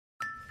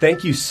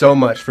Thank you so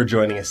much for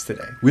joining us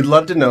today. We'd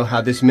love to know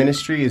how this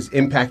ministry is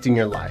impacting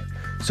your life.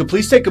 So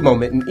please take a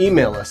moment and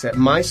email us at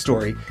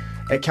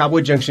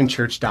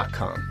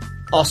mystory@cowboyjunctionchurch.com.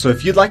 Also,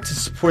 if you'd like to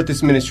support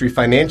this ministry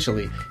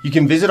financially, you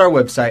can visit our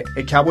website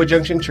at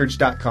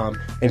cowboyjunctionchurch.com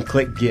and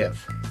click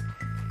Give.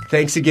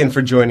 Thanks again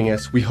for joining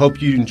us. We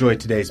hope you enjoyed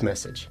today's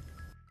message.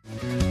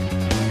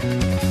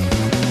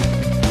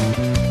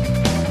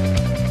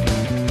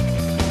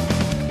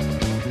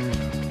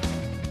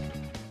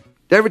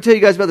 Did I ever tell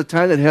you guys about the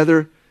time that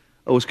Heather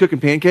was cooking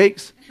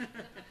pancakes?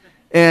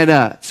 And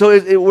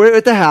we're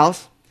at the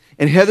house,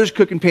 and Heather's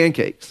cooking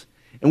pancakes.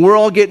 And we're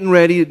all getting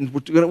ready, and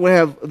we're going to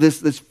have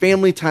this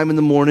family time in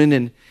the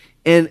morning.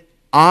 And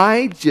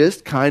I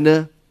just kind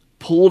of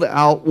pulled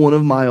out one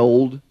of my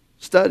old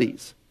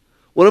studies.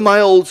 One of my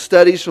old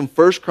studies from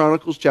 1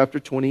 Chronicles chapter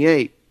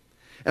 28.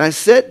 And I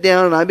sat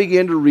down and I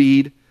began to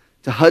read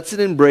to Hudson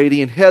and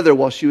Brady and Heather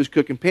while she was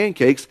cooking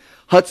pancakes.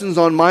 Hudson's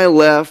on my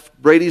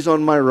left, Brady's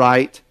on my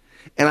right.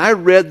 And I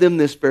read them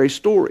this very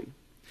story.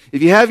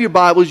 If you have your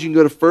Bibles, you can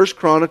go to 1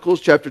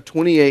 Chronicles chapter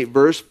 28,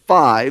 verse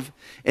 5.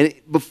 And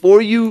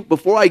before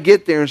I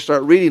get there and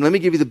start reading, let me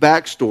give you the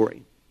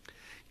backstory.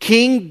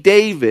 King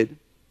David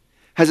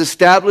has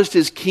established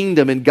his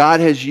kingdom, and God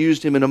has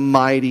used him in a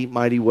mighty,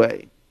 mighty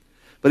way.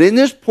 But in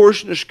this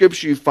portion of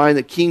Scripture, you find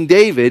that King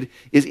David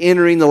is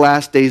entering the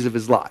last days of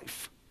his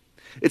life.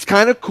 It's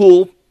kind of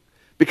cool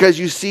because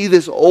you see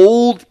this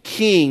old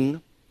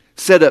king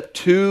set up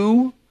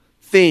two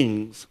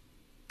things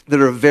that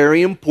are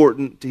very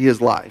important to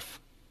his life.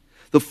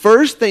 The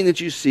first thing that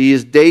you see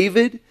is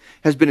David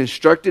has been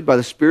instructed by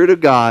the Spirit of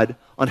God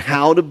on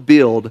how to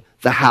build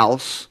the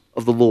house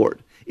of the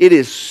Lord. It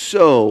is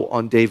so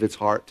on David's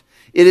heart.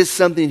 It is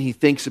something he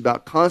thinks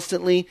about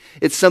constantly.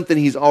 It's something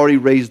he's already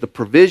raised the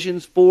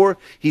provisions for.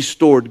 He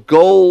stored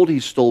gold. He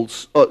stored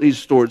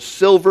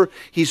silver.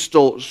 He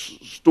stored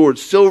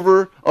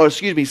cedar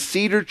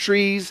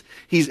trees.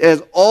 He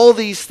has all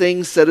these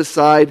things set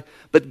aside.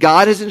 But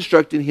God has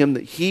instructed him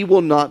that he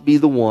will not be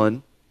the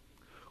one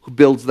who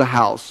builds the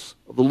house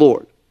of the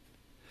Lord.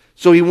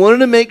 So he wanted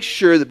to make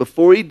sure that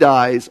before he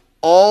dies,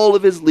 all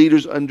of his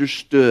leaders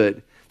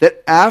understood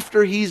that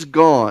after he's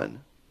gone,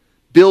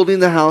 building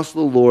the house of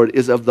the Lord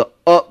is of the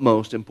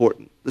utmost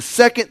importance. The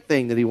second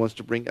thing that he wants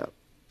to bring up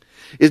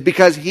is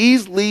because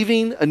he's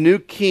leaving, a new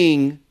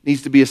king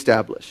needs to be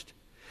established.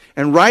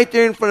 And right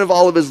there in front of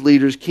all of his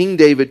leaders, King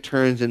David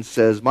turns and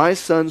says, my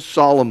son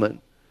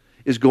Solomon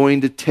is going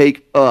to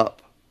take up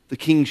the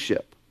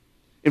kingship.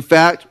 In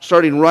fact,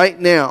 starting right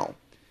now,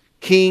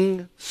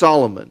 King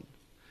Solomon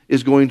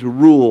is going to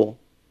rule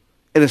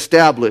and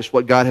establish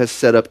what God has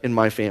set up in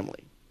my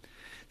family.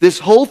 This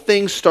whole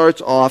thing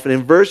starts off, and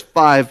in verse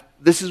 5,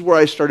 this is where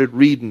I started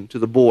reading to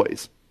the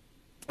boys.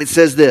 It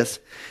says this,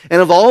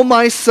 and of all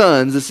my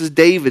sons, this is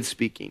David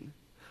speaking,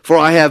 for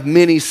I have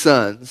many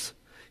sons,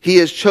 he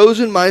has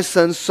chosen my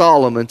son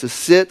Solomon to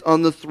sit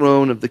on the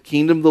throne of the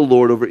kingdom of the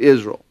Lord over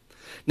Israel.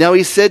 Now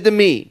he said to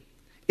me,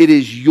 it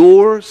is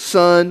your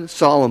son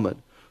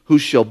Solomon who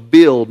shall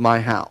build my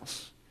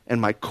house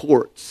and my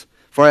courts,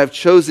 for I have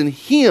chosen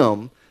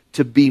him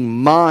to be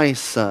my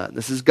son.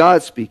 This is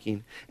God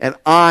speaking, and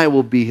I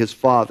will be his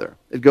father.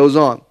 It goes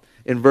on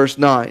in verse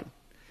 9.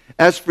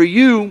 As for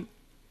you,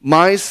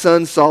 my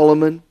son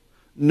Solomon,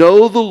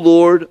 know the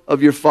Lord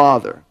of your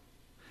father.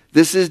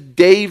 This is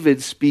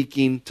David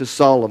speaking to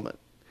Solomon.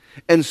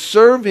 And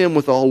serve him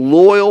with a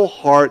loyal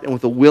heart and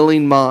with a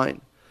willing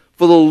mind.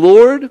 For the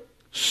Lord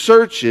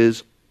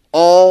searches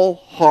all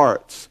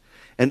hearts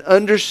and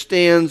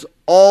understands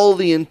all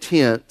the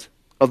intent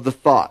of the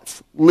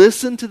thoughts.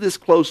 Listen to this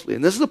closely.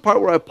 And this is the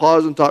part where I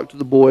pause and talk to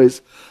the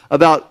boys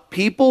about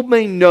people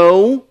may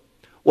know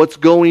what's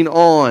going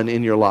on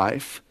in your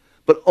life,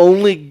 but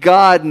only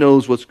God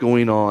knows what's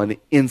going on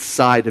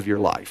inside of your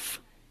life.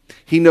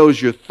 He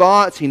knows your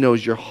thoughts. He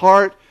knows your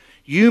heart.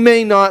 You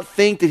may not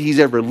think that he's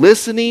ever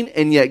listening,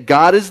 and yet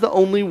God is the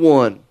only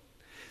one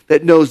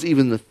that knows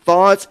even the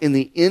thoughts and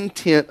the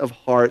intent of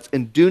hearts,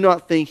 and do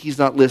not think he's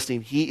not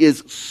listening. He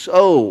is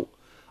so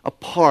a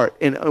part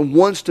and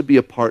wants to be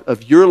a part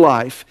of your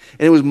life.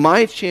 And it was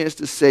my chance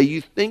to say,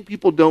 you think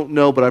people don't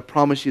know, but I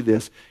promise you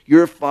this,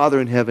 your Father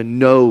in heaven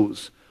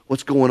knows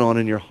what's going on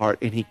in your heart,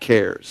 and he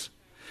cares.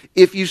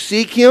 If you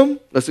seek him,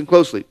 listen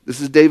closely, this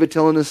is David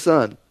telling his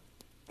son,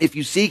 if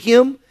you seek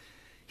him,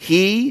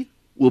 he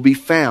will be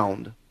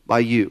found by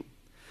you.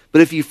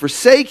 But if you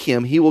forsake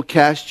him, he will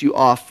cast you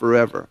off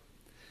forever.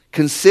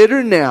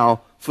 Consider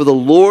now, for the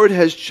Lord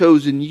has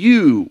chosen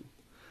you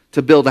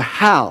to build a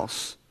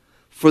house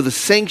for the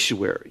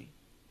sanctuary.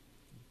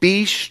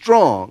 Be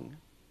strong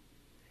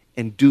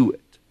and do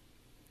it.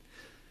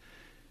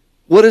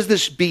 What does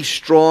this be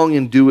strong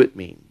and do it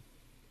mean?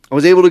 I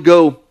was able to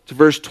go to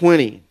verse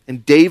 20,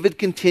 and David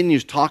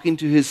continues talking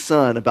to his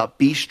son about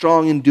be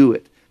strong and do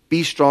it.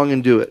 Be strong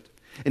and do it.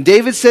 And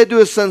David said to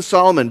his son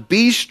Solomon,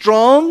 be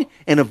strong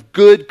and of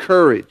good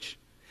courage,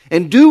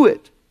 and do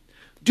it.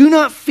 Do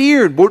not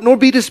fear, nor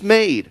be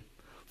dismayed,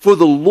 for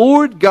the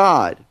Lord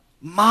God,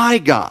 my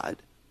God,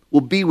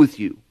 will be with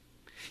you.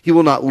 He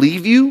will not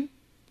leave you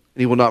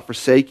and he will not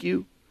forsake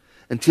you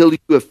until you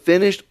have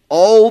finished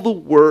all the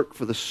work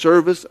for the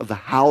service of the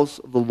house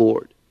of the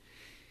Lord.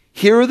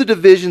 Here are the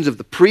divisions of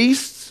the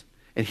priests,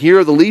 and here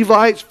are the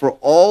Levites for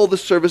all the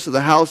service of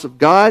the house of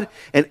God,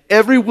 and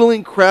every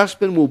willing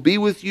craftsman will be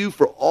with you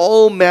for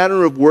all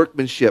manner of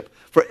workmanship,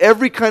 for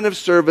every kind of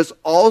service.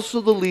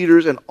 Also the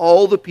leaders and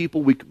all the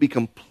people will be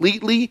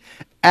completely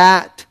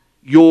at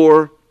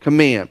your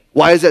command.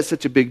 Why is that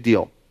such a big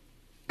deal?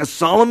 As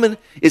Solomon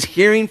is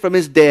hearing from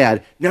his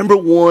dad, number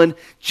one,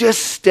 just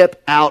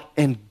step out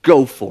and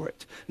go for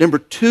it. Number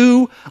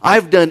two,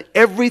 I've done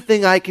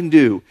everything I can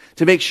do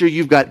to make sure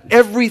you've got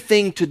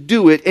everything to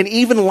do it, and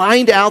even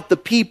lined out the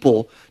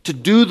people to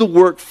do the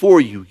work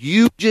for you.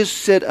 You just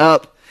sit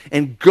up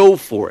and go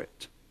for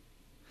it.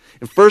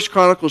 In 1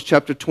 Chronicles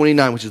chapter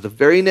 29, which is the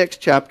very next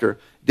chapter,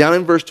 down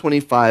in verse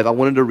 25, I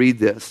wanted to read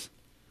this.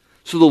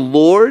 So the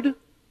Lord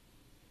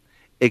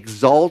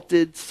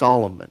exalted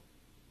Solomon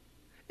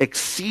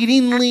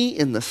exceedingly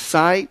in the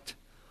sight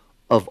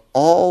of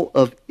all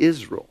of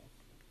Israel,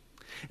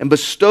 and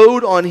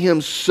bestowed on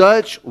him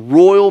such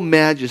royal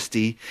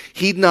majesty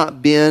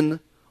that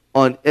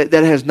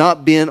has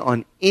not been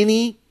on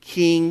any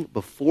king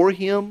before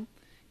him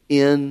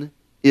in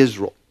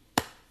Israel.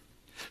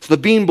 So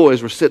the Bean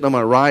Boys were sitting on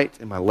my right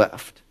and my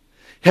left.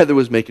 Heather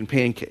was making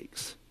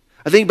pancakes.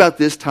 I think about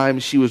this time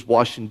she was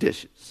washing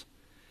dishes.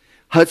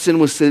 Hudson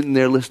was sitting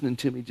there listening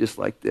to me just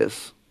like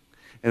this.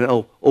 And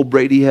old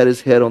Brady had his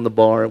head on the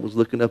bar and was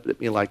looking up at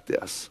me like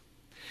this.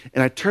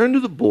 And I turned to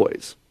the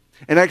boys,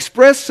 and I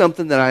expressed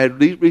something that I had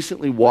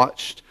recently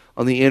watched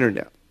on the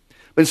internet.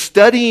 I've been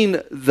studying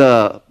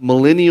the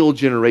millennial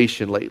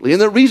generation lately.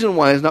 And the reason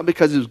why is not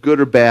because it's good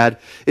or bad.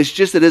 It's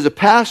just that as a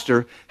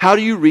pastor, how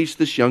do you reach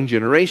this young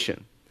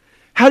generation?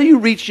 How do you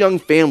reach young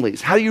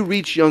families? How do you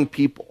reach young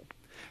people?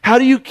 How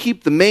do you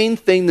keep the main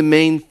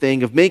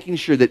thing of making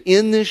sure that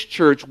in this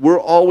church we're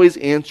always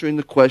answering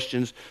the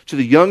questions to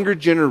the younger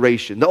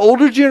generation? The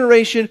older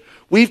generation,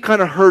 we've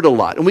kind of heard a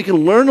lot, and we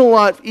can learn a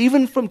lot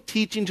even from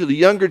teaching to the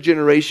younger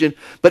generation.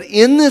 But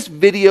in this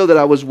video that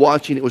I was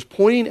watching, it was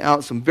pointing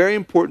out some very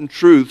important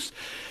truths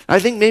I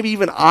think maybe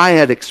even I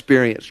had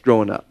experienced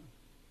growing up.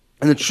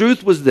 And the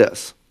truth was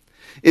this,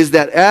 is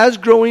that as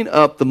growing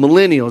up, the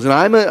millennials, and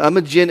I'm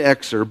a Gen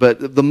Xer, but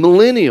the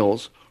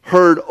millennials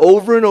heard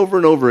over and over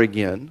and over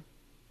again,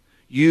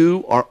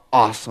 you are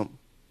awesome.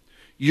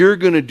 You're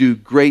going to do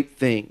great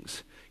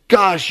things.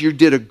 Gosh, you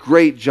did a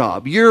great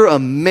job. You're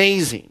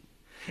amazing.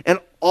 And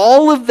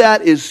all of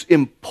that is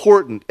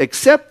important,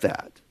 except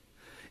that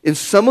in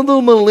some of the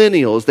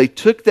millennials, they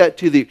took that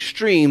to the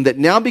extreme that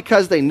now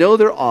because they know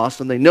they're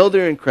awesome, they know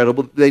they're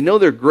incredible, they know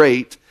they're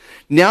great,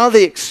 now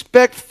they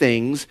expect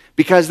things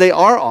because they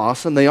are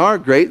awesome, they are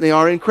great, and they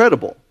are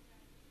incredible.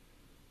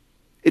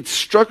 It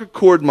struck a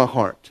chord in my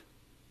heart.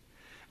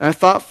 And I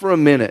thought for a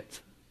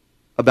minute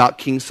about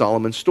King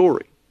Solomon's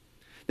story.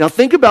 Now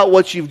think about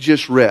what you've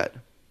just read.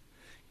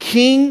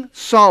 King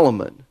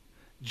Solomon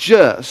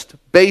just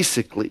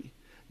basically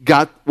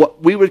got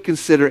what we would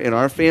consider in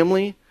our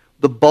family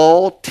the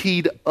ball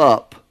teed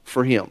up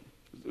for him.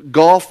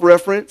 Golf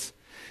reference.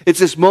 It's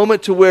this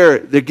moment to where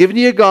they're giving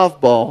you a golf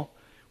ball.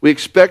 We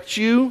expect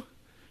you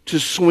to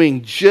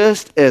swing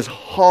just as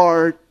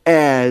hard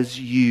as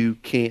you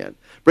can.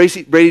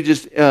 Brady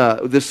just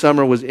this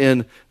summer was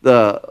in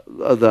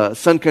the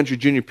Sun Country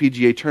Junior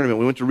PGA tournament.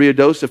 We went to Rio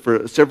Dosa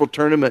for several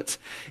tournaments.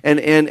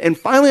 And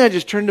finally I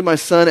just turned to my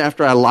son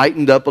after I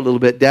lightened up a little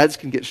bit. Dads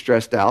can get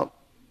stressed out.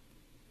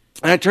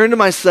 And I turned to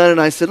my son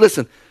and I said,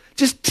 listen,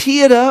 just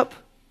tee it up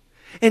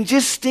and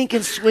just stink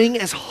and swing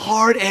as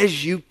hard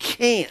as you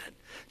can.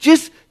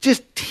 Just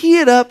tee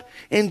it up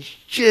and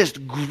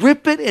just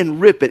grip it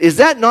and rip it. Is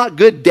that not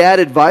good dad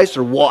advice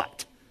or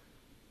what?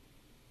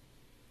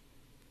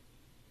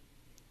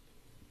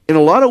 In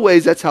a lot of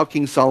ways, that's how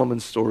King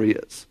Solomon's story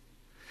is.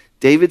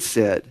 David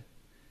said,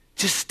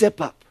 just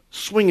step up,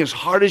 swing as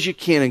hard as you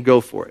can and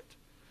go for it.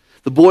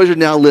 The boys are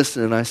now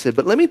listening, and I said,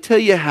 but let me tell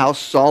you how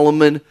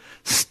Solomon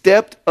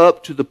stepped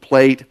up to the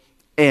plate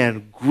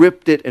and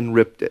gripped it and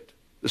ripped it.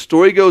 The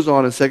story goes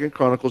on in 2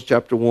 Chronicles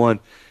chapter 1.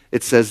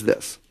 It says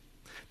this.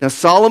 Now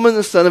Solomon,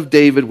 the son of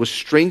David, was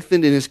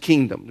strengthened in his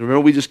kingdom.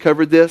 Remember we just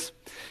covered this?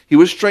 He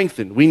was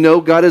strengthened. We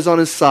know God is on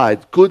his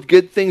side.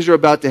 Good things are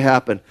about to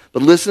happen.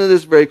 But listen to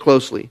this very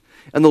closely.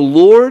 And the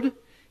Lord,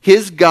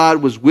 his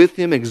God, was with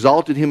him,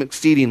 exalted him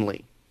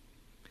exceedingly.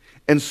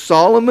 And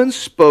Solomon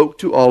spoke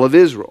to all of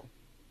Israel.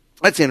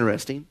 That's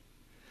interesting.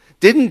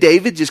 Didn't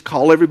David just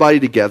call everybody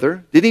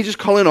together? Didn't he just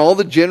call in all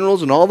the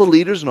generals and all the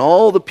leaders and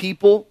all the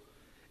people?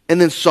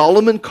 And then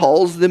Solomon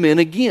calls them in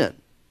again.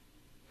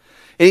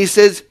 And he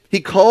says,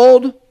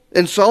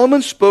 and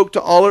Solomon spoke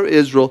to all of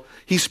Israel.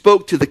 He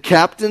spoke to the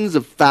captains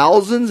of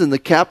thousands and the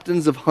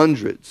captains of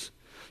hundreds,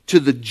 to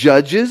the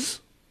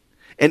judges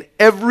and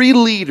every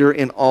leader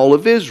in all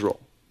of Israel.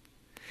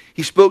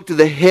 He spoke to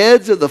the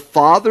heads of the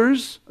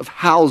fathers of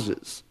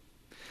houses.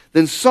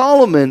 Then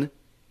Solomon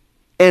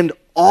and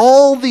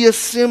all the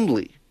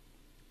assembly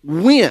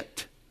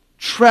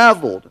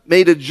traveled,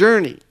 made a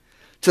journey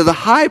to the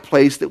high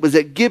place that was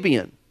at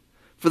Gibeon,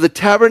 for the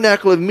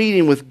tabernacle of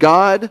meeting with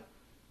God,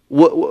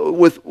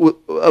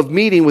 of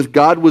meeting with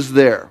God was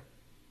there.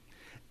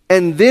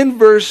 And then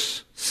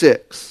verse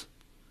 6.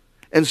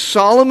 And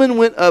Solomon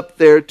went up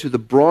there to the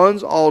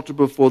bronze altar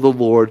before the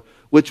Lord,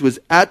 which was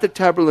at the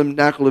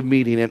tabernacle of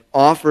meeting, and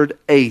offered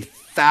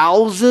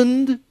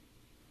 1,000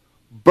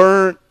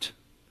 burnt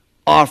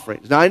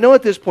offerings. Now, I know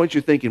at this point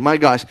you're thinking, my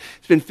gosh,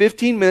 it's been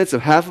 15 minutes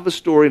of half of a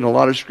story and a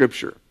lot of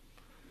scripture.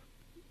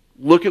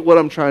 Look at what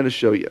I'm trying to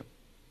show you.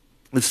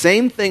 The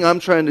same thing I'm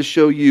trying to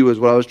show you is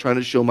what I was trying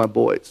to show my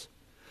boys.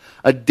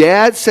 A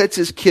dad sets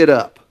his kid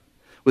up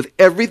with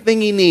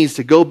everything he needs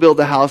to go build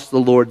the house of the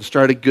Lord and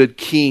start a good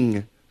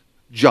king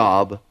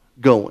job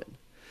going.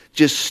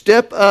 Just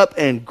step up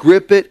and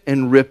grip it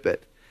and rip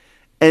it.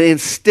 And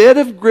instead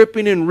of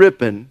gripping and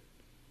ripping,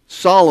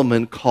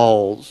 Solomon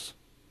calls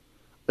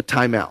a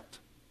timeout.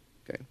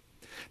 Okay?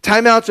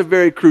 Timeouts are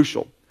very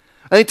crucial.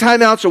 I think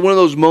timeouts are one of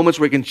those moments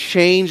where it can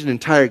change an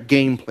entire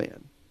game plan.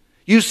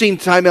 You've seen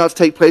timeouts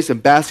take place in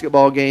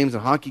basketball games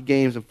and hockey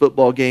games and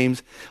football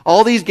games.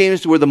 All these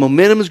games to where the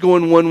momentum is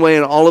going one way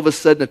and all of a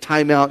sudden a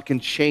timeout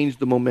can change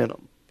the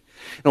momentum.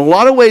 In a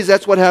lot of ways,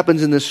 that's what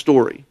happens in this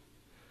story.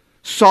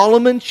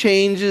 Solomon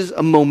changes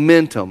a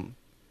momentum,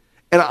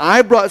 and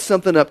I brought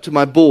something up to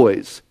my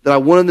boys that I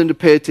wanted them to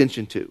pay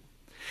attention to.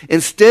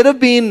 Instead of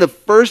being the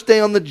first day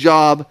on the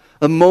job,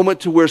 a moment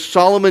to where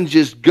Solomon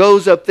just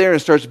goes up there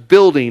and starts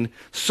building,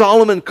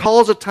 Solomon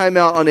calls a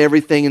timeout on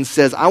everything and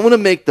says, I want to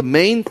make the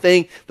main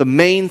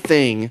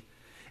thing,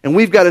 and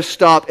we've got to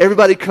stop.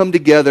 Everybody come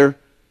together.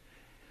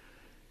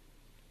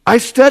 I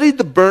studied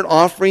the burnt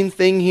offering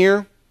thing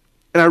here,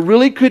 and I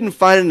really couldn't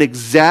find an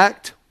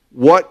exact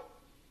what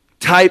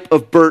type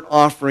of burnt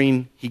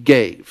offering he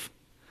gave.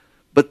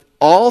 But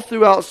all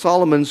throughout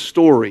Solomon's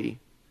story,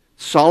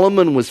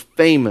 Solomon was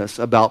famous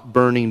about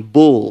burning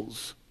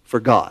bulls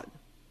for God.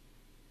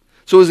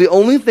 So it was the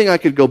only thing I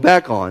could go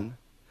back on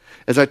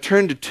as I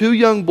turned to two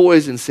young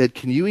boys and said,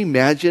 can you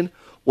imagine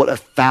what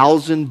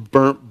 1,000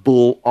 burnt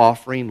bull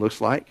offering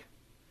looks like?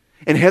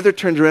 And Heather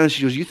turned around and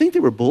she goes, you think they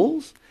were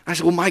bulls? I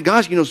said, well, my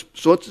gosh,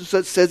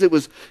 so-and-so says it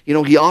was,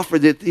 he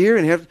offered it here.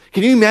 And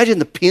can you imagine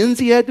the pens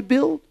he had to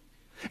build?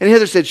 And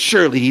Heather said,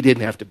 surely he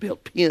didn't have to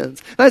build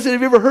pens. And I said,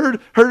 have you ever heard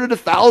of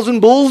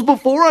 1,000 bulls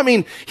before? I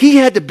mean, he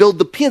had to build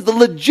the pens. The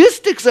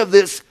logistics of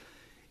this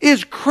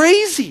is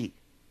crazy.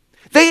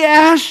 They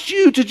asked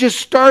you to just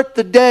start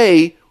the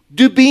day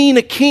to being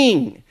a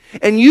king.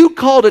 And you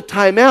called a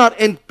timeout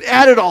and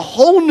added a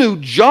whole new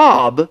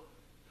job.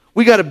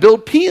 We got to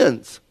build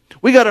pens.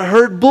 We got to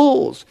herd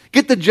bulls.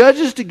 Get the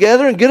judges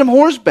together and get them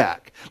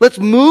horseback. Let's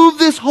move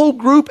this whole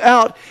group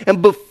out.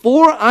 And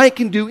before I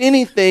can do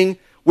anything,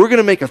 we're going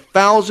to make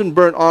 1,000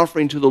 burnt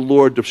offering to the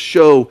Lord to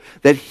show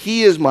that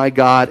He is my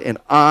God and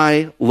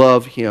I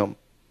love Him.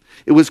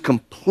 It was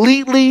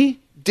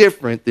completely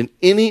different than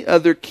any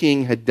other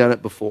king had done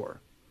it before.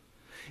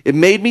 It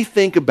made me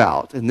think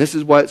about, and this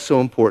is why it's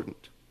so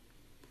important,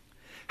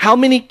 how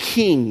many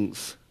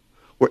kings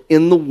were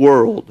in the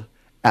world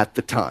at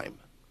the time?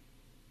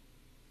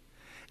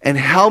 And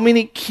how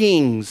many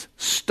kings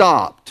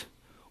stopped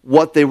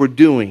what they were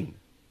doing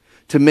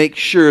to make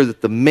sure that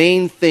the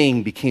main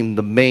thing became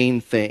the main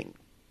thing?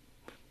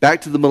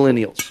 Back to the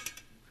millennials.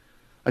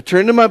 I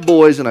turned to my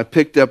boys and I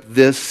picked up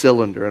this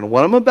cylinder. And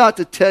what I'm about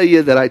to tell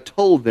you that I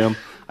told them,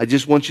 I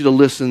just want you to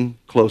listen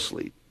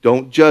closely.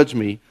 Don't judge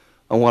me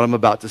on what I'm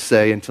about to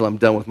say until I'm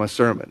done with my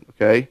sermon,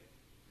 okay?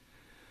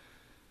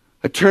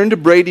 I turned to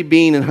Brady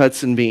Bean and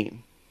Hudson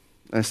Bean.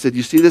 I said,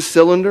 you see this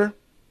cylinder?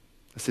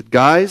 I said,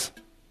 guys,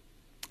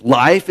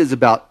 life is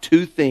about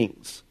two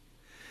things.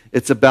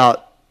 It's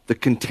about the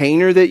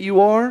container that you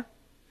are,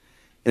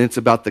 and it's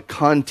about the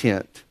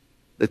content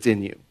that's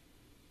in you.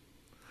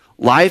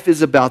 Life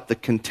is about the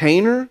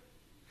container,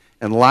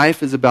 and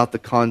life is about the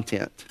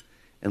content.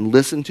 And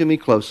listen to me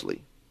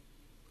closely.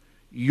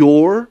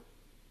 You're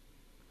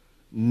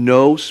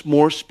no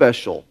more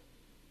special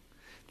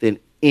than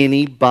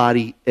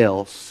anybody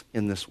else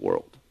in this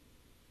world.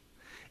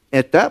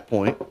 At that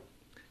point,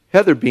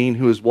 Heather Bean,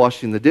 who was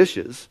washing the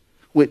dishes,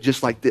 went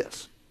just like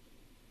this.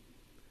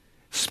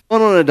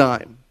 Spun on a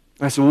dime.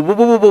 I said,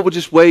 whoa,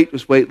 just wait,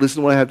 listen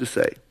to what I have to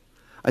say.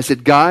 I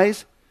said,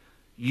 guys,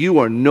 you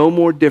are no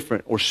more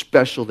different or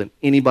special than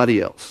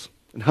anybody else.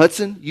 And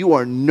Hudson, you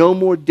are no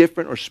more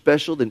different or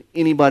special than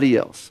anybody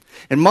else.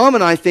 And Mom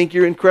and I think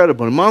you're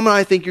incredible. And Mom and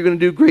I think you're going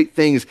to do great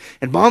things.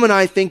 And Mom and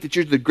I think that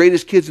you're the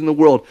greatest kids in the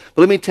world.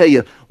 But let me tell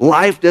you,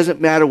 life doesn't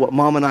matter what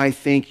Mom and I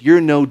think. You're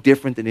no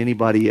different than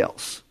anybody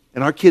else.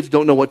 And our kids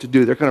don't know what to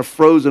do. They're kind of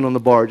frozen on the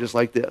bar just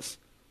like this.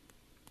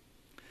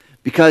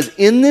 Because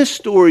in this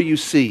story you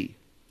see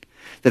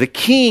that a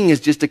king is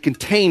just a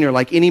container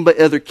like any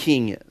other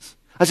king is.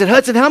 I said,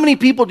 Hudson, how many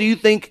people do you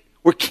think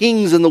were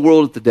kings in the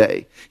world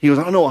today? He goes,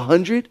 I don't know,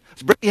 100? I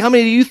said, Brady, how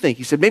many do you think?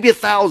 He said, maybe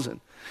 1,000.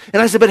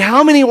 And I said, but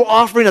how many were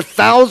offering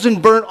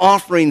 1,000 burnt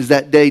offerings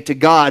that day to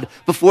God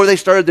before they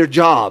started their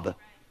job?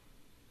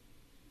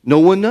 No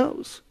one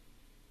knows.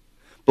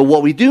 But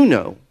what we do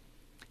know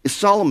is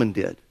Solomon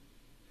did.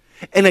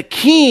 And a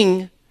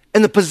king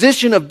And the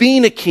position of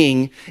being a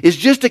king is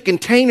just a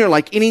container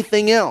like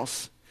anything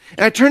else.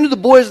 And I turned to the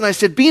boys and I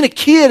said, being a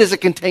kid is a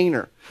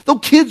container. Though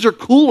kids are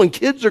cool and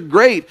kids are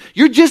great,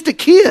 you're just a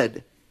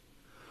kid.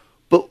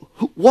 But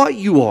what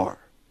you are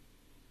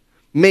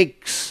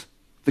makes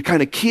the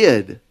kind of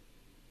kid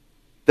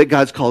that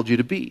God's called you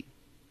to be.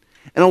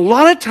 And a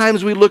lot of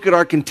times we look at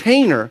our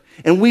container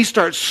and we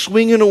start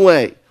swinging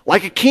away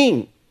like a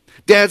king.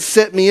 Dad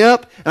set me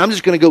up and I'm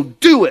just going to go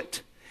do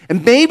it.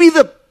 And maybe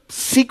the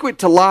secret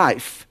to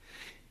life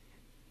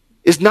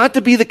is not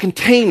to be the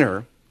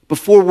container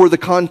before we're the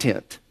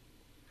content.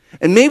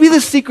 And maybe the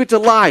secret to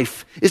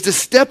life is to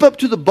step up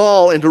to the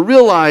ball and to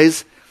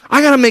realize,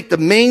 I got to make the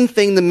main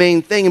thing the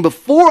main thing. And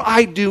before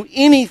I do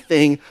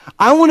anything,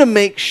 I want to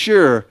make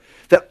sure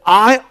that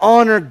I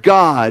honor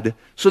God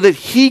so that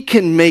He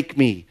can make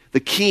me the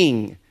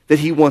king that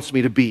He wants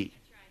me to be.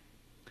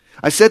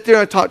 I sat there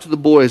and I talked to the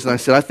boys and I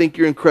said, I think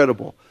you're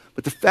incredible.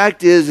 But the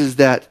fact is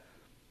that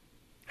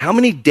how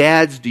many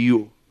dads do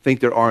you think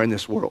there are in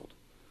this world?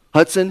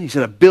 Hudson, he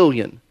said 1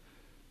 billion.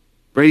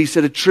 Brady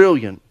said 1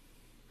 trillion.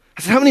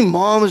 I said, how many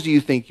moms do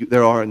you think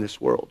there are in this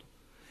world?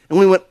 And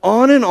we went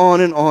on and on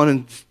and on.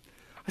 And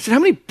I said, how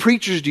many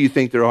preachers do you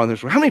think there are in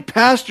this world? How many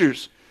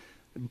pastors?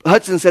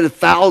 Hudson said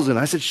 1,000.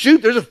 I said,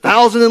 shoot, there's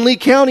 1,000 in Lee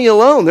County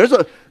alone.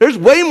 There's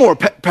way more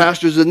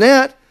pastors than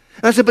that.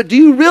 And I said, but do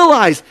you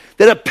realize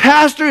that a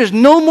pastor is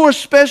no more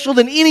special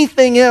than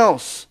anything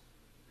else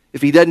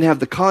if he doesn't have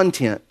the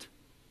content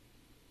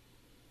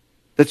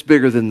that's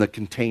bigger than the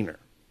container?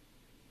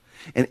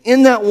 And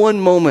in that one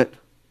moment,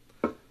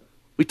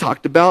 we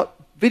talked about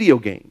video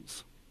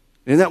games.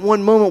 And in that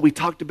one moment, we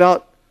talked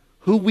about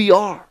who we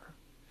are.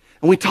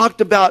 And we talked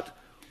about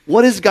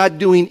what is God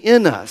doing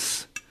in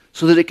us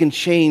so that it can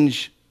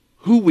change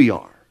who we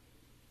are.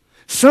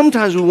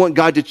 Sometimes we want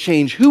God to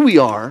change who we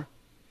are,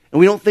 and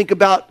we don't think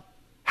about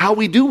how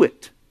we do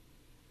it.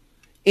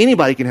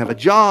 Anybody can have a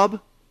job,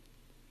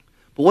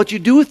 but what you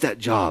do with that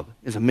job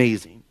is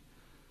amazing.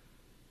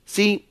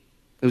 See,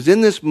 it was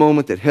in this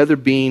moment that Heather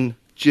Bean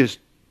just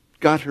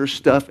got her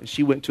stuff and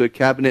she went to a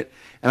cabinet,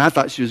 and I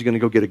thought she was going to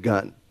go get a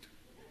gun.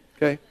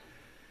 Okay?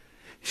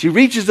 She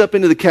reaches up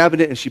into the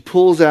cabinet and she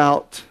pulls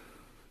out,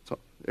 so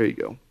there you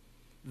go,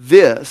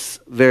 this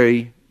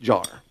very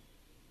jar.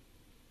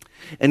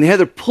 And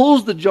Heather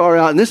pulls the jar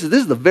out, and this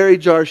is the very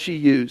jar she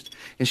used,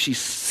 and she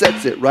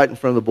sets it right in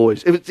front of the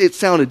boys. It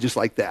sounded just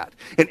like that,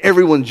 and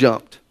everyone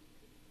jumped.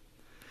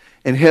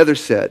 And Heather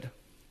said,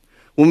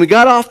 when we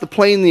got off the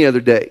plane the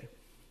other day,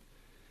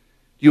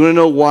 you want to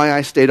know why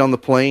I stayed on the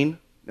plane?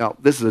 Now,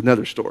 this is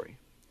another story.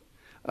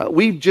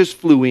 We just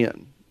flew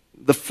in.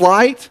 The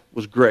flight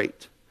was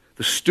great.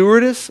 The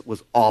stewardess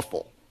was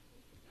awful.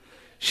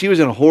 She was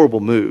in a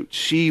horrible mood.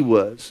 She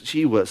was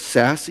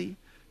sassy.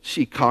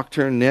 She cocked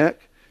her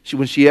neck.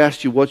 When she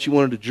asked you what you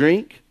wanted to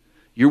drink,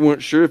 you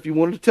weren't sure if you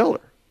wanted to tell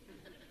her.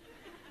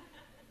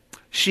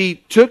 She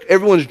took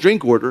everyone's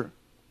drink order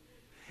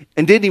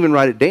and didn't even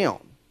write it down.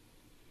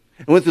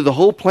 And went through the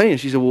whole plane. And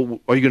she said, well,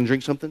 are you going to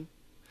drink something?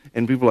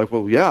 And people were like,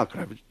 well, yeah,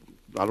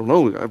 I don't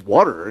know, I have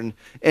water.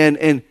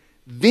 And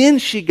then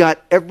she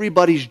got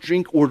everybody's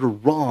drink order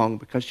wrong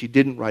because she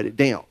didn't write it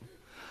down.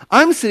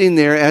 I'm sitting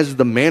there as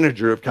the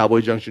manager of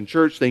Cowboy Junction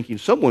Church thinking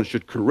someone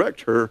should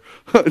correct her.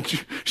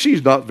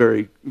 She's not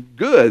very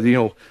good. You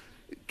know,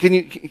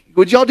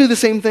 would y'all do the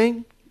same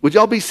thing? Would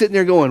y'all be sitting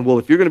there going, well,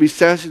 if you're going to be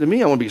sassy to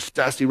me, I want to be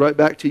sassy right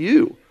back to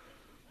you?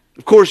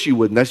 Of course you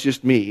wouldn't. That's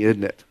just me,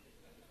 isn't it?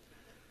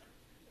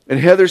 And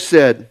Heather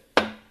said,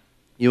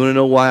 you want to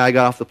know why I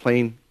got off the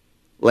plane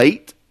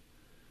late?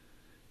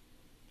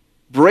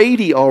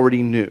 Brady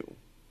already knew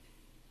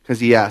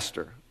because he asked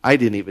her. I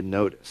didn't even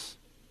notice.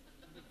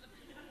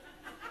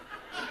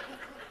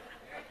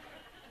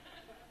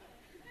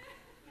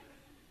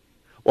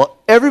 While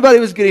everybody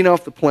was getting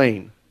off the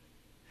plane,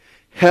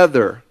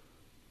 Heather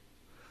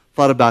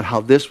thought about how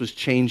this was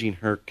changing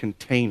her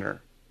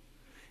container,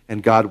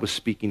 and God was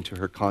speaking to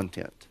her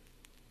content.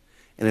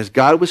 And as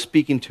God was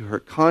speaking to her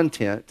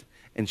content,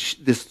 and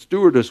this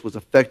stewardess was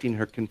affecting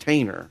her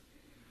container,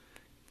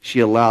 she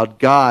allowed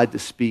God to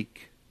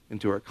speak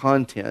into her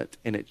content,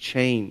 and it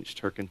changed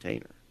her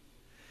container.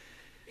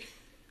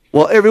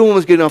 While everyone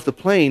was getting off the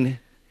plane,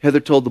 Heather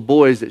told the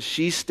boys that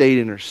she stayed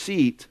in her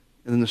seat,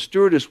 and then the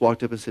stewardess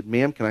walked up and said,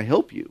 ma'am, can I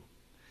help you?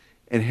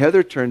 And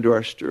Heather turned to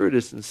our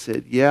stewardess and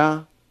said,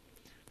 yeah,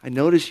 I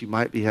noticed you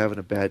might be having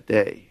a bad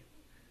day.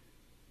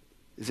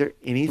 Is there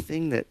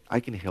anything that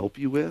I can help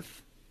you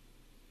with?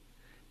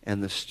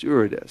 And the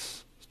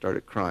stewardess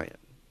started crying.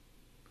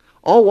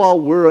 All while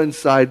we're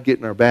inside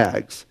getting our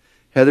bags,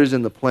 Heather's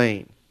in the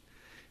plane.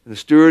 And the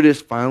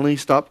stewardess finally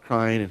stopped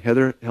crying, and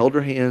Heather held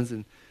her hands,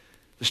 and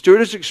the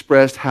stewardess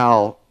expressed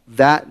how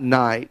that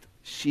night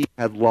she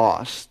had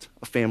lost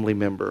a family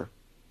member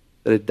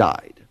that had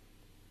died.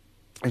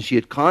 And she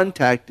had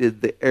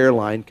contacted the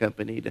airline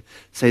company to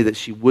say that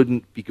she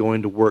wouldn't be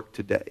going to work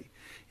today.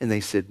 And they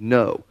said,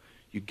 no,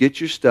 You get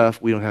your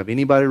stuff. We don't have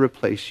anybody to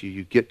replace you.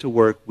 You get to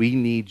work. We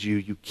need you.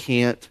 You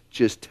can't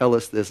just tell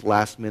us this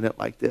last minute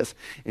like this.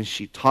 And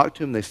she talked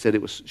to him. They said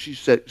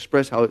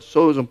expressed how it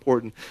so was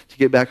important to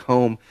get back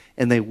home,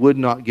 and they would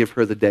not give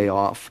her the day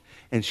off.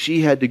 And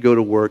she had to go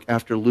to work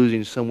after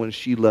losing someone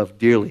she loved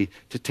dearly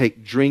to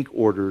take drink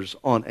orders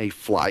on a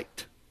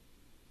flight.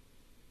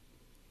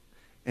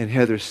 And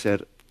Heather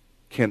said,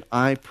 "Can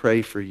I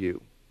pray for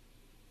you?"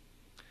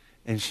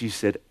 And she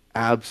said,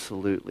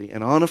 "Absolutely."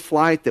 And on a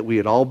flight that we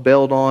had all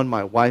bailed on,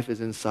 my wife is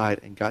inside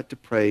and got to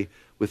pray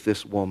with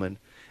this woman.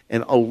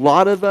 And a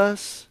lot of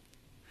us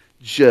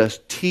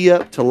just tee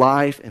up to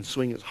life and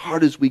swing as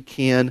hard as we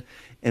can,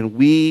 and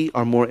we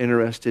are more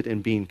interested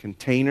in being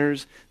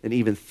containers than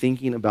even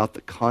thinking about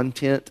the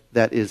content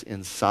that is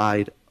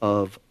inside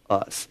of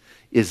us.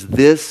 Is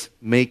this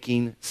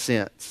making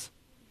sense?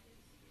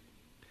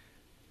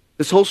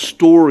 This whole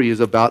story is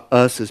about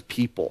us as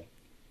people.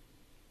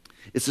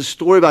 It's a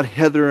story about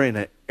Heather and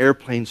an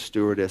airplane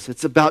stewardess.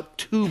 It's about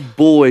two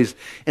boys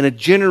and a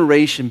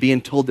generation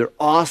being told they're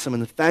awesome.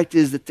 And the fact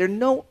is that they're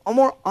no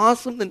more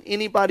awesome than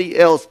anybody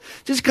else.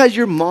 Just because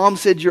your mom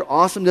said you're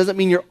awesome doesn't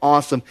mean you're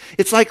awesome.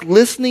 It's like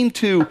listening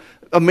to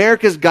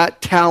America's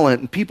Got Talent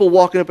and people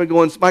walking up and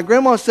going, "My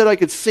grandma said I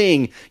could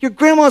sing." Your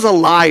grandma's a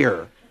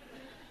liar.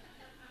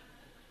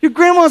 Your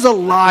grandma's a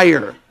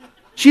liar.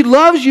 She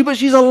loves you, but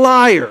she's a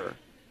liar.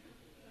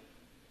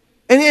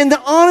 And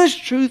the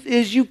honest truth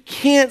is you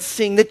can't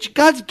sing, that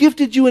God's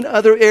gifted you in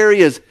other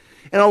areas.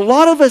 And a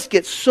lot of us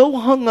get so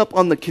hung up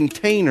on the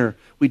container,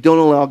 we don't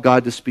allow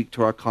God to speak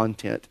to our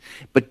content.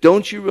 But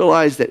don't you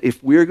realize that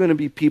if we're going to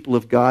be people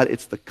of God,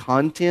 it's the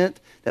content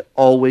that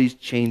always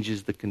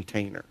changes the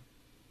container.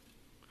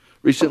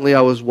 Recently,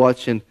 I was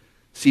watching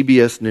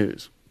CBS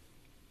News.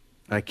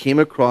 And I came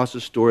across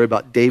a story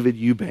about David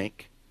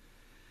Eubank.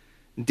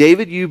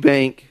 David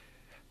Eubank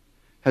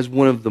has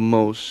one of the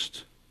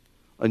most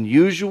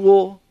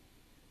unusual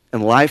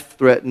and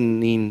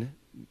life-threatening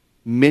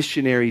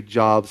missionary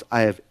jobs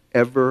I have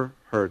ever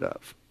heard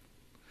of.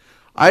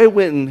 I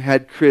went and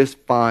had Chris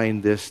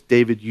find this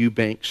David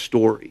Eubank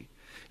story.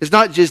 It's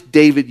not just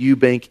David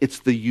Eubank, it's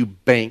the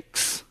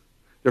Eubanks.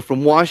 They're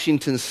from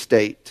Washington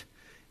State,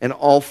 and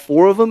all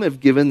four of them have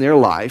given their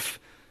life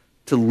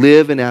to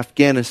live in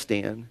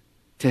Afghanistan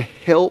to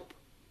help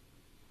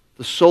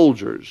the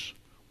soldiers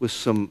with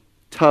some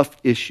tough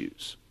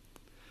issues.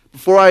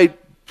 Before I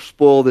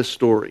spoil this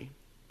story,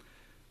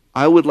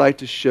 I would like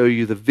to show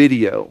you the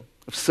video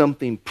of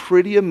something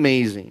pretty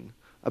amazing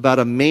about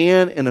a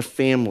man and a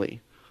family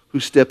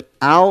who step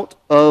out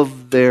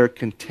of their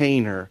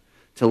container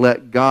to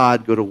let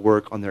God go to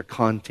work on their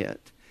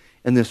content.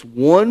 And this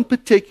one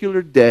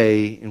particular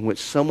day in which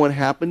someone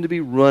happened to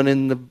be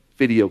running the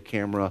video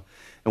camera,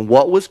 and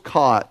what was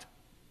caught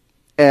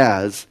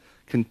as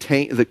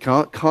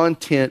the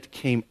content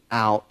came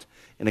out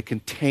and a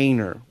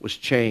container was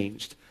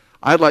changed.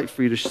 I'd like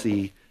for you to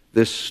see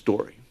this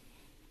story.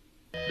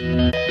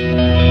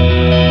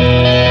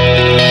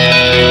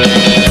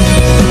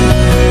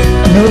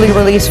 Newly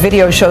released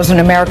video shows an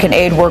American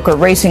aid worker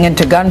racing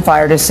into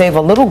gunfire to save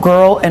a little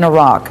girl in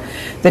Iraq.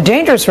 The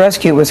dangerous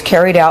rescue was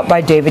carried out by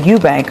David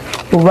Eubank,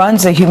 who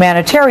runs the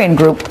humanitarian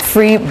group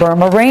Free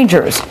Burma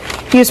Rangers.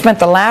 He has spent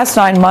the last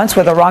 9 months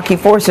with Iraqi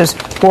forces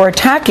who are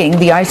attacking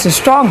the ISIS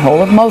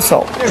stronghold of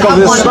Mosul.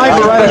 This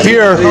sniper right up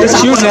here is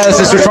shooting at us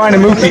as we're trying to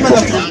move people.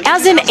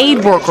 As an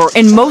aid worker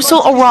in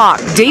Mosul, Iraq,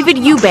 David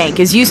Eubank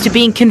is used to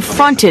being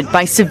confronted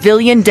by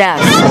civilian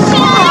deaths.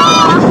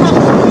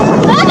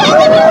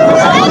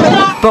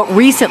 But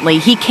recently,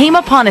 he came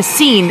upon a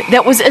scene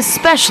that was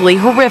especially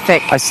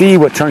horrific. I see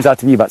what turns out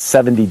to be about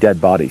 70 dead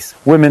bodies.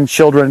 Women,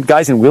 children,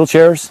 guys in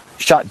wheelchairs,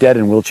 shot dead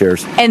in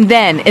wheelchairs. And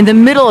then, in the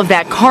middle of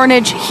that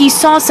carnage, he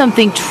saw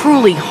something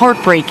truly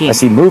heartbreaking. I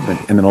see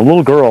movement, and then a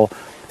little girl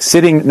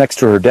sitting next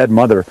to her dead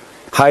mother,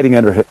 hiding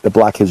under the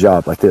black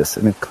hijab like this.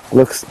 And it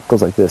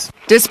goes like this.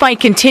 Despite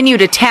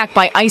continued attack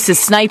by ISIS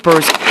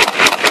snipers,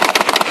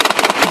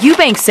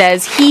 Eubank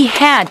says he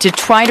had to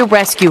try to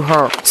rescue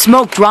her.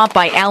 Smoke dropped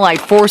by Allied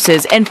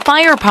forces and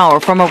firepower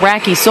from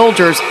Iraqi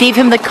soldiers gave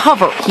him the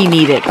cover he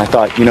needed. I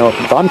thought,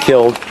 if I'm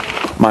killed,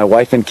 my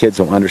wife and kids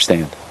will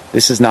understand.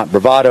 This is not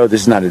bravado,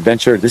 this is not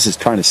adventure, this is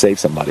trying to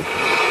save somebody.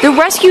 The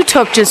rescue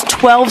took just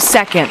 12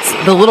 seconds.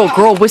 The little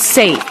girl was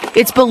safe.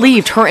 It's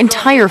believed her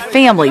entire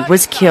family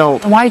was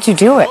killed. Why did you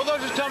do it?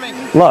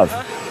 Love.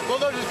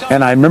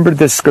 And I remembered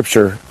this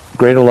scripture,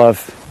 greater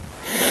love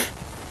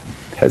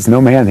has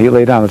no man, he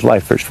laid down his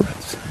life for his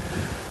friends.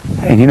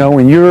 And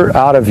when you're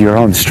out of your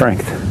own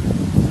strength,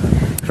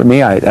 for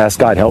me, I ask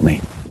God, help me.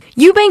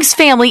 Eubank's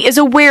family is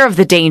aware of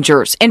the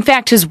dangers. In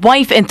fact, his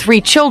wife and 3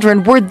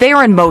 children were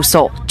there in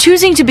Mosul,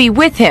 choosing to be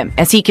with him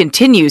as he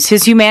continues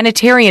his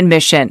humanitarian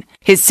mission.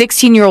 His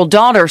 16-year-old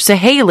daughter,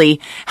 Saheli,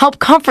 helped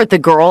comfort the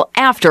girl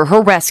after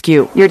her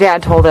rescue. Your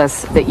dad told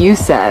us that you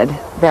said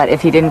that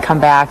if he didn't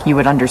come back, you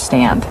would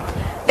understand.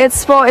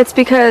 It's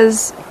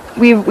because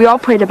we all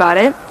prayed about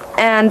it.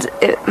 And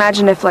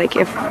imagine if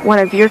one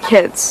of your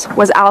kids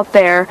was out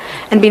there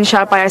and being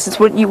shot by ISIS,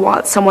 wouldn't you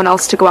want someone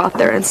else to go out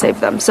there and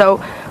save them?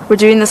 So we're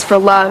doing this for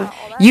love.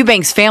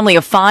 Eubank's family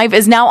of 5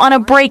 is now on a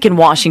break in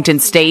Washington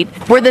State,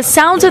 where the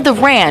sounds of the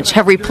ranch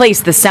have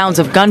replaced the sounds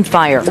of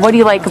gunfire. What do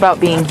you like about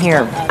being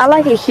here? I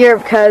like it here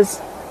because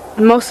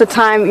most of the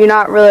time you're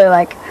not really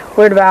like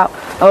worried about,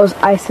 oh, is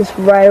ISIS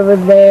right over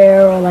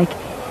there, or like,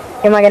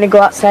 am I going to go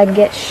outside and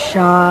get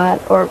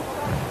shot, or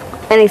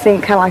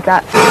anything kind of like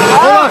that.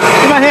 Hold on,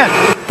 give my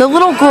hand. The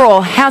little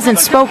girl hasn't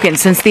spoken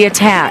since the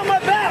attack.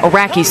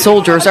 Iraqi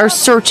soldiers are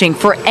searching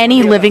for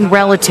any living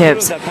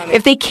relatives.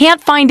 If they can't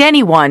find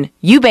anyone,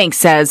 Eubank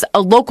says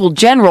a local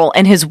general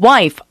and his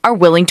wife are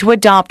willing to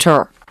adopt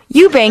her.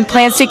 Eubank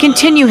plans to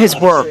continue his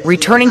work,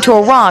 returning to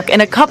Iraq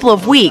in a couple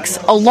of weeks,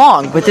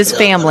 along with his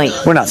family.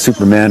 We're not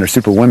supermen or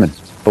superwomen,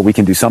 but we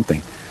can do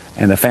something.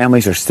 And the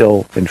families are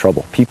still in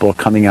trouble. People are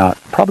coming out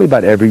probably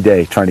about every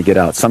day trying to get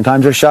out.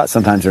 Sometimes they're shot,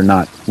 sometimes they're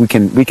not. We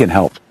can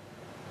help.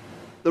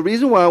 The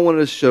reason why I wanted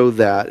to show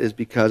that is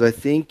because I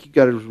think you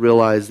got to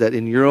realize that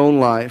in your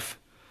own life,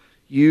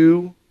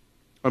 you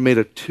are made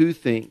of two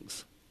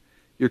things: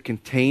 your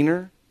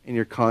container and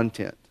your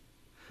content.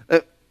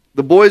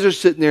 The boys are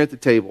sitting there at the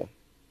table,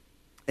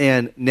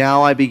 and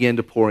now I begin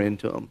to pour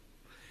into them.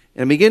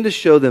 And I begin to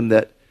show them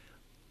that,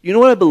 you know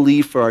what I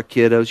believe for our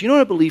kiddos? You know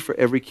what I believe for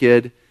every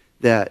kid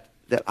that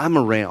I'm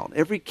around?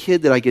 Every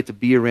kid that I get to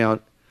be around,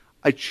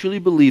 I truly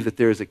believe that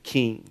there is a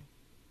king.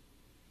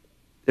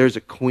 There's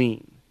a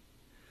queen.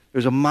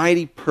 There's a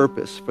mighty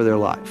purpose for their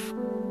life.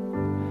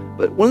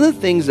 But one of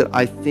the things that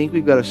I think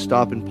we've got to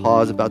stop and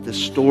pause about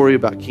this story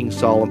about King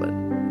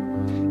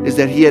Solomon is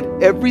that he had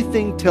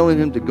everything telling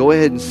him to go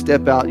ahead and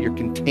step out. Your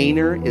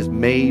container is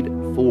made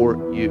for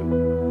you.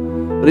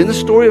 But in the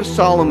story of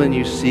Solomon,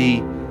 you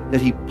see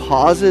that he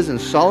pauses, and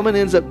Solomon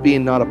ends up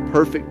being not a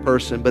perfect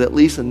person, but at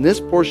least in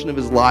this portion of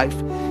his life,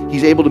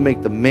 he's able to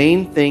make the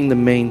main thing the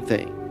main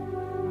thing.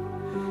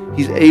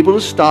 He's able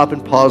to stop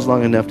and pause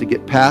long enough to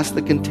get past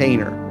the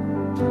container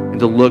and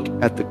to look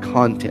at the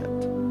content.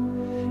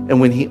 And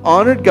when he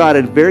honored God,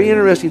 a very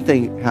interesting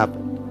thing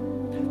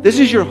happened. This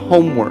is your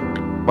homework,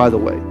 by the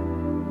way.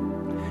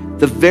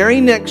 The very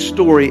next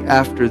story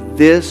after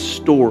this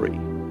story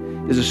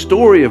is a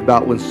story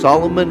about when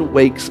Solomon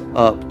wakes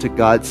up to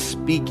God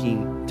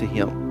speaking to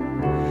him.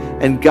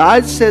 And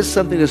God says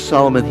something to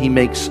Solomon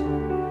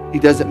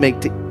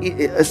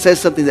says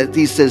something that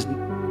he says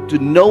to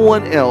no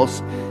one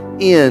else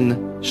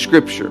in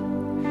Scripture.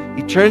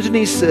 He turns and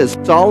he says,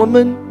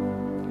 Solomon,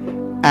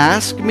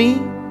 ask me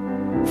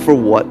for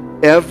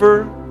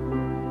whatever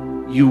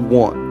you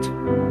want.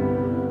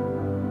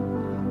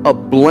 A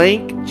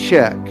blank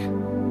check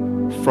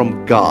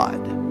from God.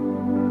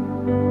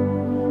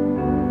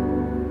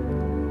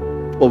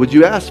 What would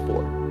you ask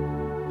for?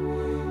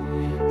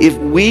 If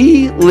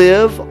we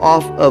live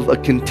off of a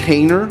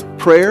container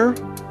prayer,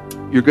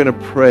 you're going to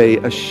pray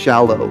a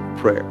shallow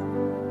prayer.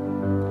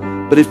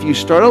 But if you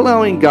start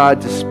allowing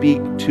God to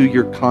speak to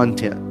your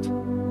content,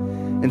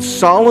 and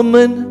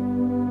Solomon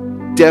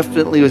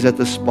definitely was at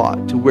the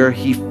spot to where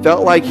he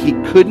felt like he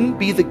couldn't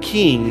be the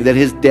king that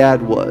his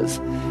dad was.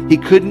 He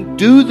couldn't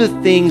do the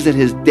things that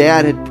his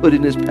dad had put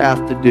in his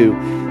path to do.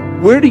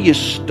 Where do you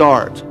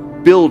start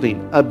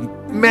building a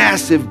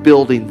massive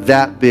building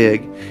that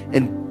big?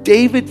 And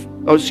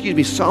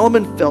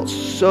Solomon felt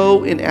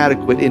so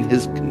inadequate in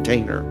his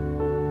container.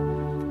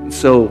 And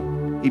so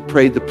he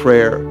prayed the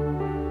prayer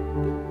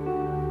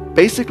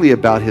basically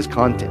about his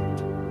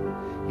content.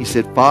 He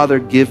said, Father,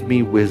 give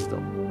me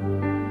wisdom.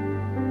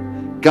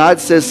 God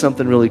says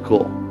something really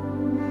cool.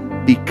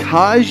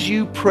 Because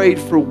you prayed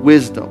for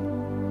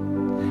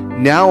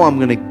wisdom, now I'm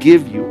going to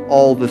give you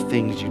all the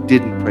things you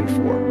didn't pray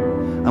for.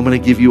 I'm going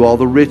to give you all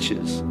the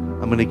riches.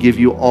 I'm going to give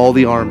you all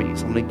the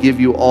armies. I'm going to give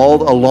you a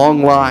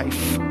long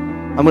life.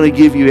 I'm going to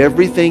give you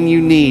everything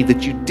you need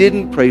that you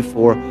didn't pray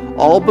for,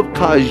 all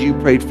because you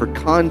prayed for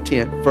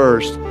content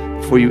first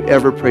before you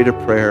ever prayed a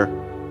prayer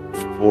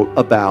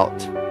about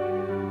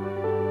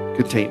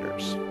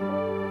containers.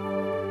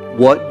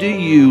 What do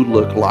you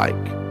look like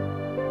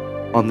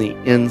on the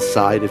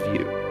inside of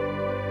you?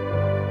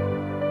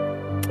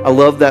 I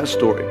love that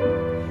story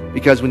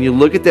because when you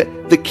look at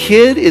that, the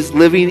kid is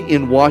living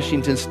in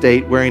Washington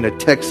State wearing a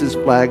Texas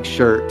flag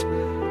shirt.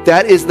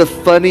 That is the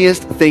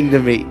funniest thing to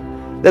me.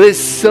 That is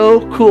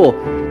so cool.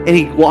 And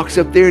he walks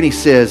up there and he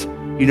says,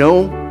 you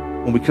know,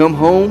 when we come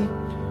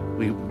home,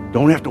 we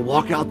don't have to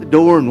walk out the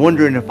door and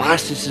wondering if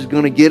ISIS is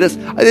going to get us.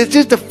 It's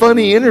just a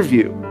funny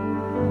interview.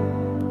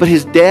 But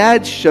his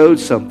dad showed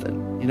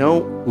something. You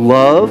know,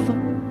 love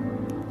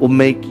will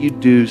make you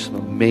do some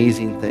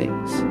amazing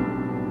things.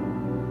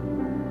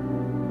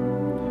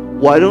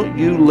 Why don't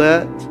you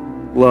let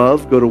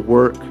love go to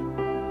work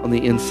on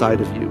the inside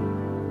of you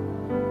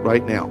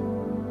right now?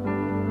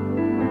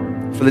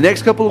 For the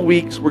next couple of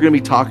weeks, we're going to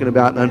be talking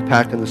about and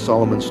unpacking the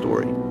Solomon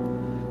story.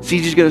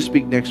 CJ's going to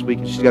speak next week,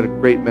 and she's got a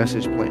great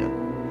message plan.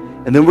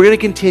 And then we're going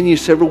to continue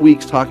several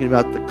weeks talking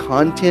about the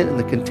content and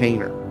the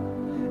container.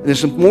 And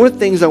there's some more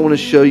things I want to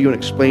show you and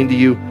explain to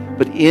you.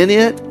 But in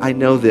it, I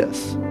know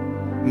this.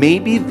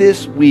 Maybe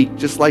this week,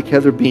 just like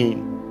Heather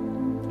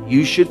Bean,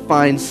 you should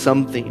find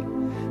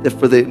something that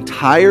for the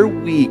entire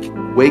week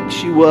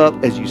wakes you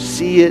up as you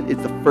see it.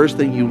 It's the first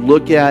thing you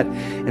look at,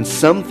 and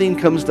something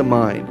comes to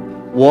mind.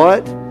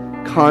 What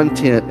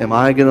content am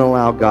I going to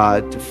allow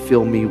God to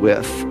fill me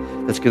with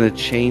that's going to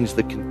change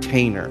the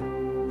container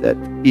that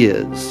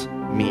is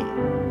me?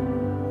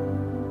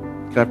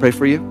 Can I pray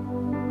for you?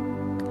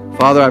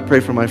 Father, I pray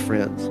for my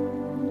friends.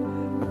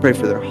 I pray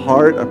for their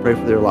heart. I pray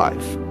for their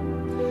life.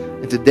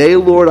 And today,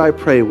 Lord, I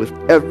pray with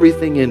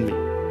everything in me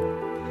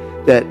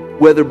that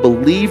whether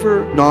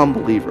believer,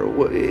 non-believer,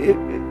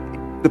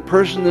 the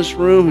person in this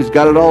room who's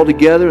got it all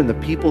together and the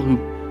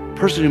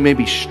person who may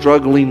be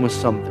struggling with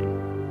something.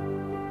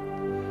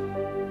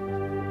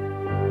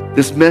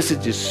 This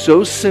message is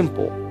so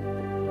simple,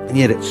 and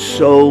yet it's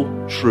so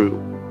true.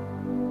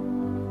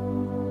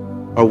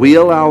 Are we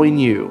allowing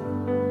you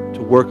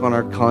to work on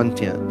our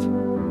content?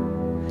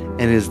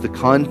 And is the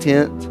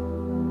content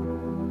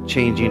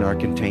changing our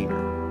container?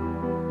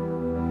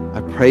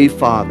 I pray,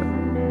 Father,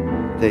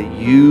 that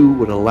you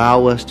would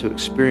allow us to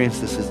experience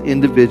this as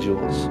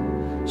individuals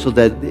so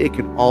that it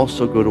can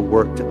also go to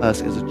work to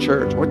us as a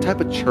church. What type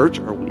of church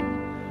are we?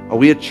 Are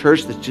we a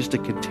church that's just a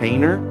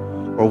container?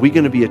 Or are we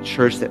going to be a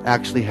church that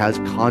actually has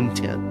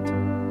content?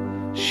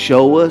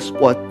 Show us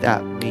what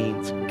that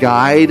means.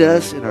 Guide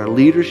us in our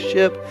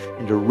leadership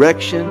and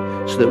direction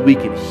so that we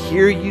can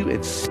hear you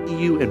and see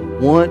you and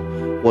want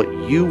what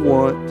you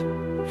want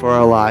for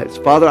our lives.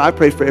 Father, I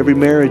pray for every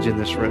marriage in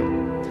this room.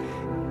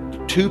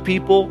 Two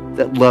people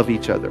that love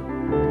each other.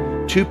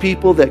 Two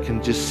people that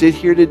can just sit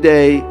here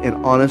today and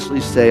honestly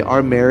say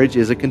our marriage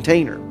is a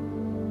container.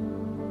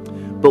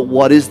 But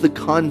what is the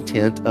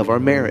content of our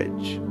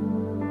marriage?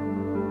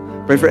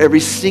 Pray for every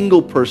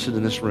single person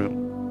in this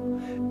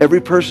room. Every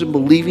person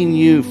believing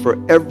you for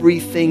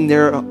everything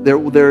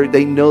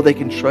they know they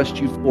can trust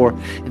you for.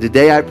 And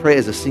today I pray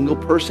as a single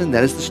person,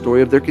 that is the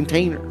story of their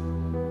container.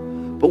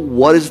 But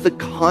what is the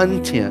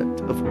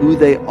content of who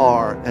they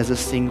are as a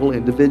single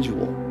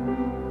individual?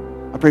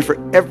 I pray for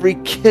every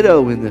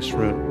kiddo in this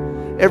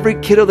room. Every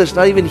kiddo that's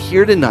not even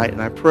here tonight.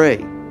 And I pray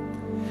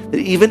that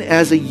even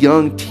as a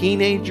young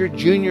teenager,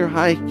 junior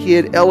high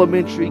kid,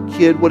 elementary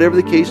kid, whatever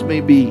the case may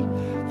be,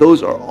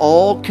 those are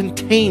all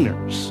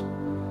containers.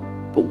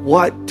 But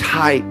what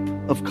type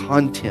of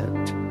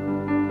content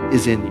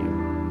is in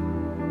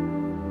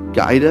you?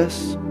 Guide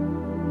us,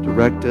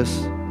 direct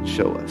us, and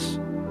show us.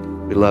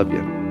 We love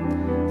you.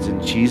 It's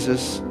in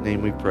Jesus'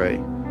 name we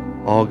pray.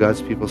 All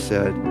God's people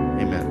said,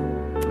 amen.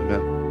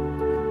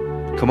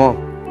 Amen. Come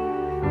on.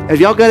 Have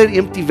y'all got an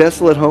empty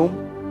vessel at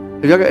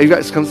home? Y'all got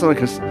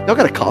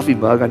a coffee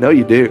mug? I know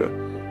you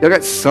do. Y'all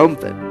got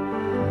something.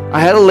 I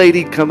had a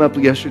lady come up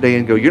yesterday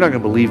and go, you're not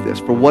going to believe this.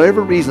 For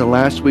whatever reason,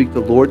 last week, the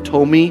Lord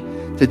told me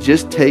to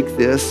just take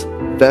this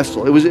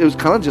vessel. It was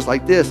kind of just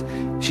like this.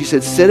 She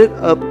said, set it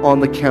up on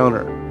the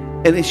counter.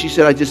 And then she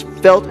said, I just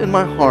felt in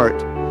my heart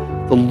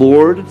the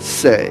Lord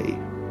say,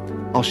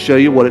 I'll show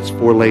you what it's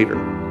for later.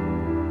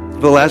 For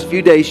the last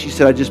few days, she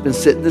said, I've just been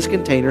sitting this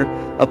container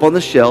up on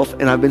the shelf,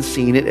 and I've been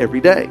seeing it every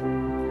day.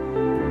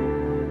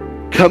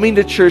 Coming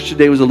to church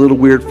today was a little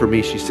weird for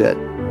me, she said.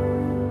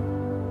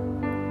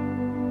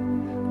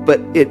 But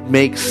it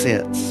makes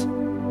sense.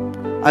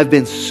 I've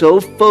been so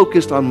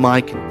focused on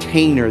my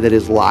container that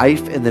is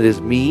life and that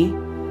is me,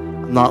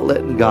 I'm not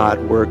letting God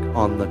work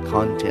on the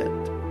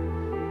content.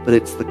 But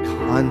it's the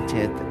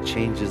content that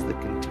changes the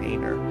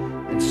container.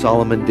 And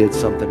Solomon did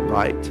something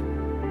right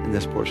in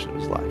this portion of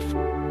his life.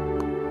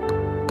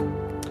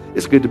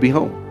 It's good to be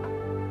home.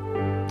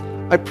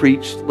 I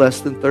preached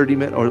less than 30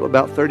 minutes, or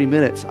about 30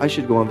 minutes. I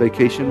should go on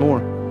vacation more.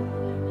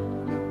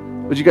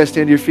 Would you guys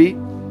stand to your feet?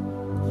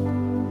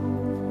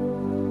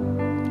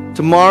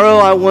 Tomorrow,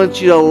 I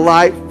want you to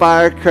light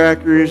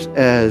firecrackers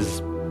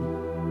as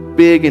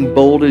big and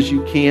bold as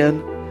you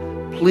can.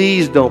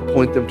 Please don't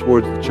point them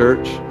towards the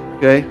church,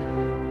 okay?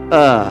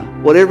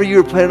 Whatever you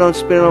were planning on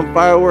spending on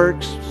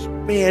fireworks,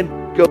 man,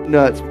 go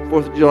nuts.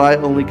 4th of July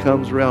only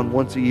comes around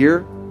once a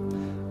year.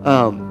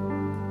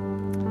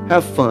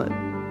 Have fun.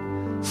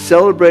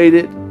 Celebrate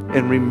it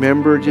and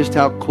remember just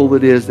how cool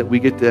it is that we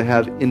get to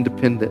have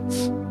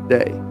Independence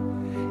Day.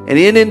 And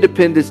in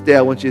Independence Day,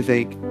 I want you to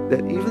think that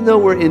even though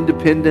we're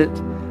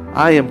independent,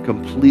 I am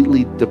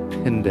completely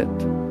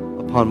dependent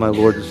upon my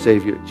Lord and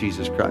Savior,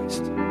 Jesus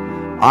Christ.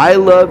 I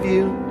love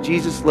you.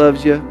 Jesus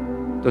loves you.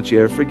 Don't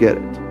you ever forget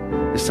it.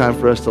 It's time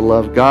for us to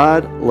love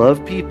God,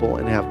 love people,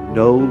 and have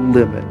no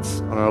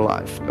limits on our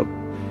life.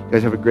 You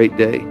guys have a great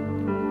day.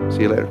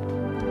 See you later.